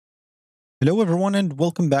Hello everyone and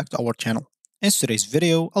welcome back to our channel. In today's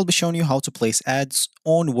video, I'll be showing you how to place ads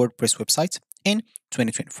on WordPress websites in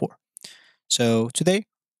 2024. So today,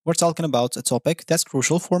 we're talking about a topic that's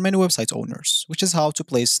crucial for many website owners, which is how to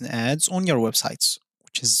place ads on your websites,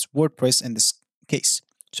 which is WordPress in this case.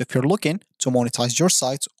 So if you're looking to monetize your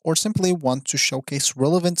site or simply want to showcase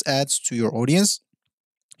relevant ads to your audience,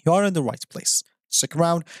 you are in the right place. Stick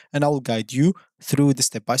around and I will guide you through the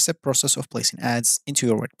step-by-step process of placing ads into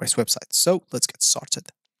your WordPress website. So let's get started.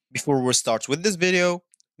 Before we start with this video,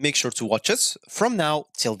 make sure to watch it from now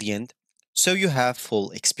till the end so you have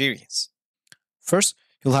full experience. First,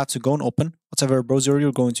 you'll have to go and open whatever browser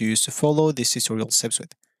you're going to use to follow this tutorial steps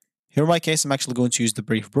with. Here in my case, I'm actually going to use the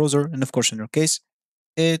Brave browser, and of course in your case,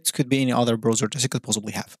 it could be any other browser that you could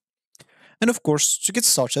possibly have. And of course, to get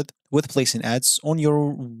started with placing ads on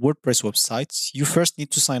your WordPress website, you first need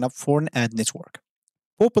to sign up for an ad network.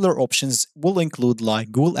 Popular options will include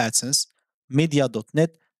like Google AdSense,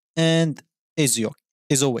 Media.net, and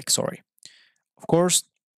Ezoic. Of course,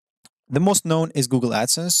 the most known is Google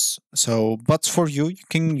AdSense. But for you, you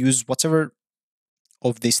can use whatever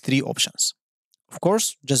of these three options. Of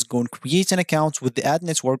course, just go and create an account with the ad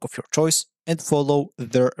network of your choice and follow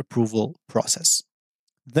their approval process.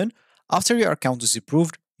 Then, after your account is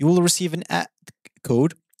approved, you will receive an ad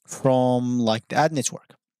code from like the ad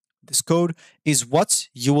network. This code is what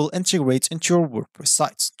you will integrate into your WordPress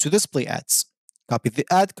sites to display ads. Copy the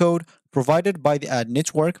ad code provided by the ad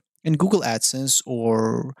network in Google AdSense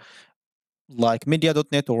or like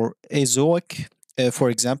Media.net or Ezoic, for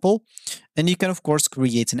example, and you can of course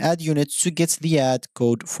create an ad unit to get the ad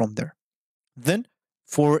code from there. Then,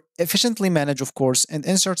 for efficiently manage, of course, and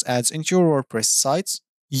insert ads into your WordPress sites,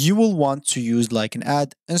 you will want to use like an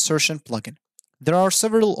ad insertion plugin. There are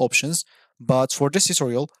several options, but for this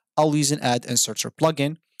tutorial, I'll use an ad inserter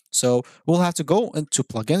plugin. So we'll have to go into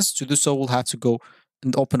plugins. To do so, we'll have to go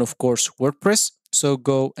and open, of course, WordPress. So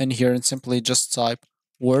go in here and simply just type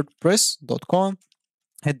wordpress.com.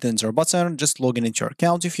 Hit the enter button, just log in into your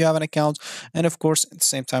account if you have an account. And of course, at the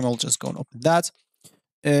same time, I'll just go and open that.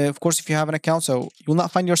 Of course, if you have an account, so you'll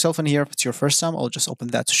not find yourself in here if it's your first time. I'll just open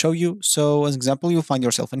that to show you. So as an example, you'll find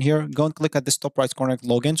yourself in here. Go and click at this top right corner,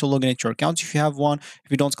 login to log in into your account if you have one.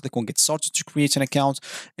 If you don't, click on get started to create an account.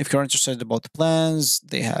 If you're interested about the plans,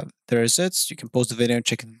 there is it. You can pause the video and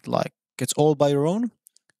check it like it's all by your own.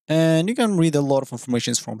 And you can read a lot of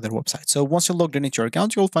information from their website. So once you're logged in into your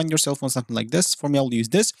account, you'll find yourself on something like this. For me, I'll use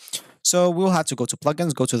this. So we'll have to go to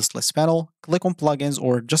plugins, go to this list panel, click on plugins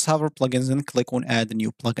or just hover plugins and click on add a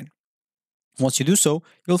new plugin. Once you do so,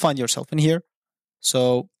 you'll find yourself in here.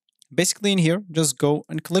 So basically in here, just go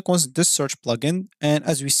and click on this search plugin. And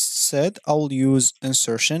as we said, I'll use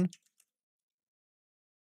insertion.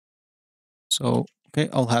 So, okay,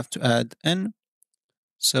 I'll have to add in.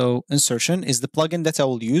 So insertion is the plugin that I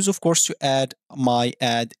will use, of course, to add my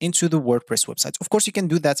ad into the WordPress website. Of course, you can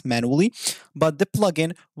do that manually, but the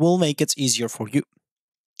plugin will make it easier for you.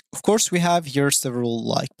 Of course, we have here several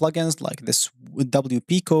like plugins like this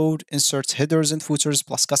WP code, inserts headers and footers,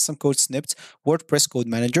 plus custom code snippets, WordPress code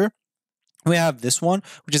manager. We have this one,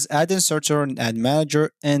 which is ad inserter and ad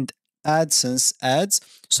manager and AdSense ads.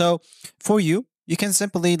 So for you, you can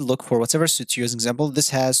simply look for whatever suits you. As an example, this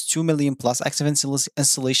has 2 million plus active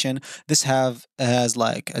installation. This has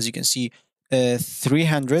like, as you can see,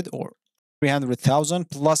 300 or 300,000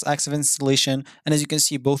 plus active installation. And as you can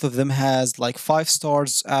see, both of them has like 5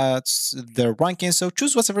 stars at their ranking. So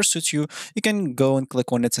choose whatever suits you. You can go and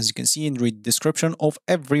click on it, as you can see, and read the description of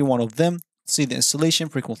every one of them. See the installation,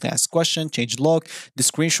 frequently asked question, change log, the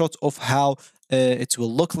screenshot of how it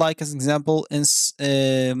will look like, as an example,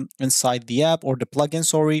 inside the app or the plugin,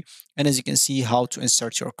 sorry. And as you can see, how to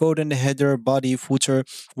insert your code in the header, body, footer,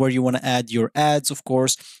 where you want to add your ads, of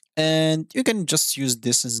course. And you can just use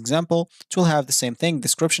this as an example. It will have the same thing,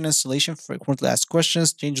 description, installation, frequently asked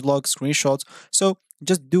questions, change log, screenshots. So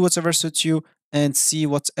just do whatever suits you and see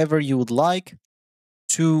whatever you would like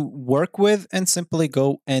to work with and simply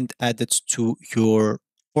go and add it to your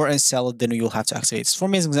or install it, then you'll have to activate it. For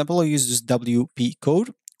me, as an example, I'll use this WP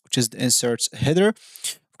code, which is the insert header.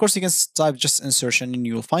 Of course, you can type just insertion and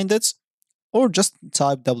you'll find it, or just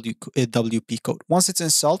type WP code. Once it's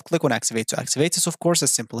installed, click on activate to activate it. Of course,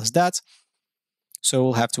 as simple as that. So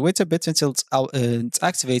we'll have to wait a bit until it's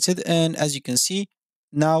activated. And as you can see,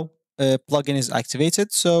 now plugin is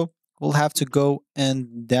activated. So we'll have to go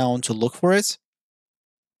and down to look for it.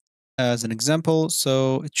 As an example,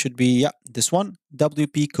 so it should be this one,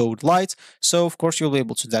 WP code light. So of course you'll be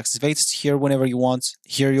able to deactivate it here whenever you want.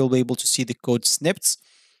 Here you'll be able to see the code snippets.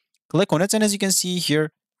 Click on it, and as you can see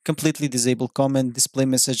here, completely disable comment, display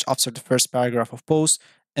message after the first paragraph of post,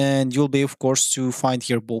 And you'll be, of course, to find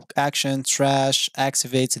here bulk action, trash,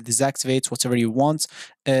 activates, deactivates, whatever you want,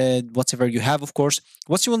 whatever you have, of course.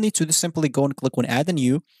 What you will need to do is simply go and click on add a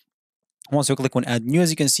new. Once you click on add new, as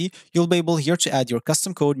you can see, you'll be able here to add your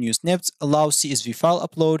custom code, new snippets, allow CSV file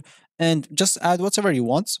upload, and just add whatever you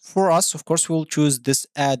want. For us, of course, we'll choose this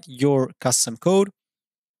add your custom code.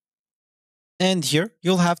 And here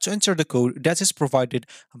you'll have to enter the code that is provided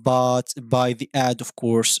but by the ad, of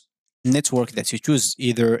course, network that you choose.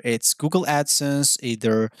 Either it's Google AdSense,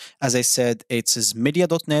 either, as I said, it's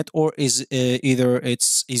media.net, or either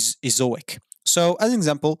it's Zoic. So as an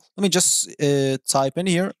example, let me just type in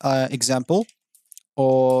here example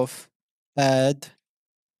of ad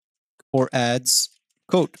or ads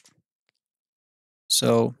code.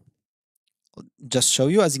 So just show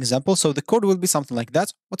you as an example. So the code will be something like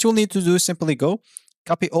that. What you'll need to do is simply go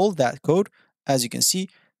copy all that code. As you can see,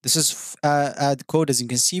 this is ad code, as you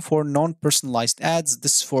can see, for non-personalized ads.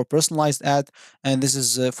 This is for personalized ad, and this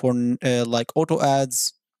is for like auto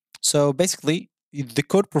ads. So basically, the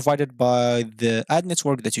code provided by the ad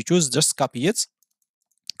network that you choose, just copy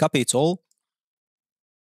it all.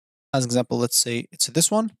 As an example, let's say it's this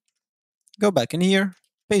one. Go back in here,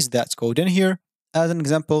 paste that code in here. As an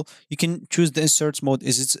example, you can choose the insert mode.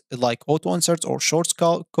 Is it like auto insert or short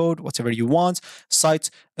code, whatever you want. Site,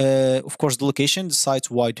 of course, the location, the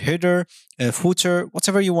site wide header, footer,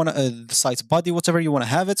 whatever you want, the site body, whatever you want to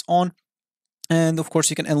have it on. And of course,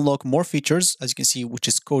 you can unlock more features, as you can see, which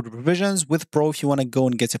is code revisions. With Pro, if you want to go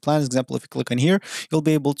and get a plan, for example, if you click on here, you'll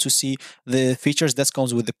be able to see the features that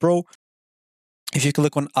comes with the Pro. If you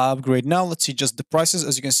click on upgrade now, let's see just the prices,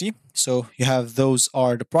 as you can see. So you have those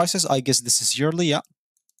are the prices. I guess this is yearly, yeah.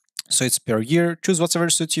 So it's per year. Choose whatever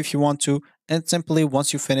suits you if you want to. And simply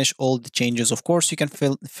once you finish all the changes, of course, you can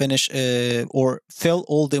finish or fill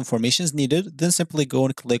all the informations needed. Then simply go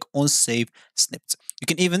and click on save snippet. You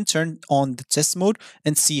can even turn on the test mode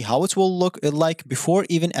and see how it will look like before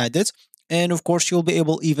even added. And of course, you'll be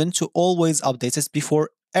able even to always update it before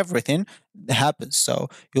everything happens. So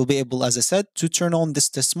you'll be able, as I said, to turn on this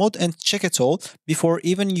test mode and check it all before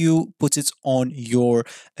even you put it on your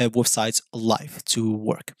website live to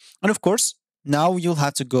work. And of course, now you'll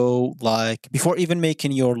have to go like before even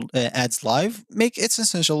making your ads live, it's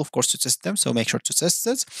essential, of course, to test them. So make sure to test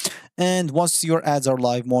it. And once your ads are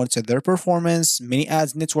live, monitor their performance. Many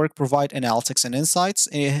ads network provide analytics and insights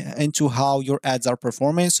into how your ads are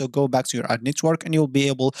performing. So go back to your ad network and you'll be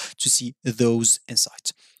able to see those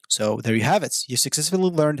insights. So there you have it. You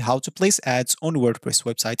successfully learned how to place ads on WordPress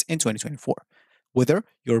websites in 2024. Whether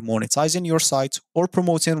you're monetizing your site or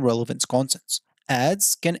promoting relevant content,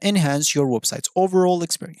 ads can enhance your website's overall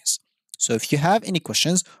experience. So if you have any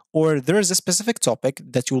questions or there is a specific topic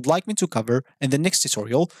that you would like me to cover in the next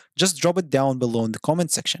tutorial, just drop it down below in the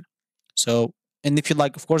comment section. So, and if you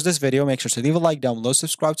like, of course, this video, make sure to leave a like down below,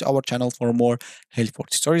 subscribe to our channel for more helpful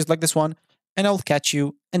tutorials like this one, and I'll catch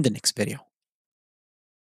you in the next video.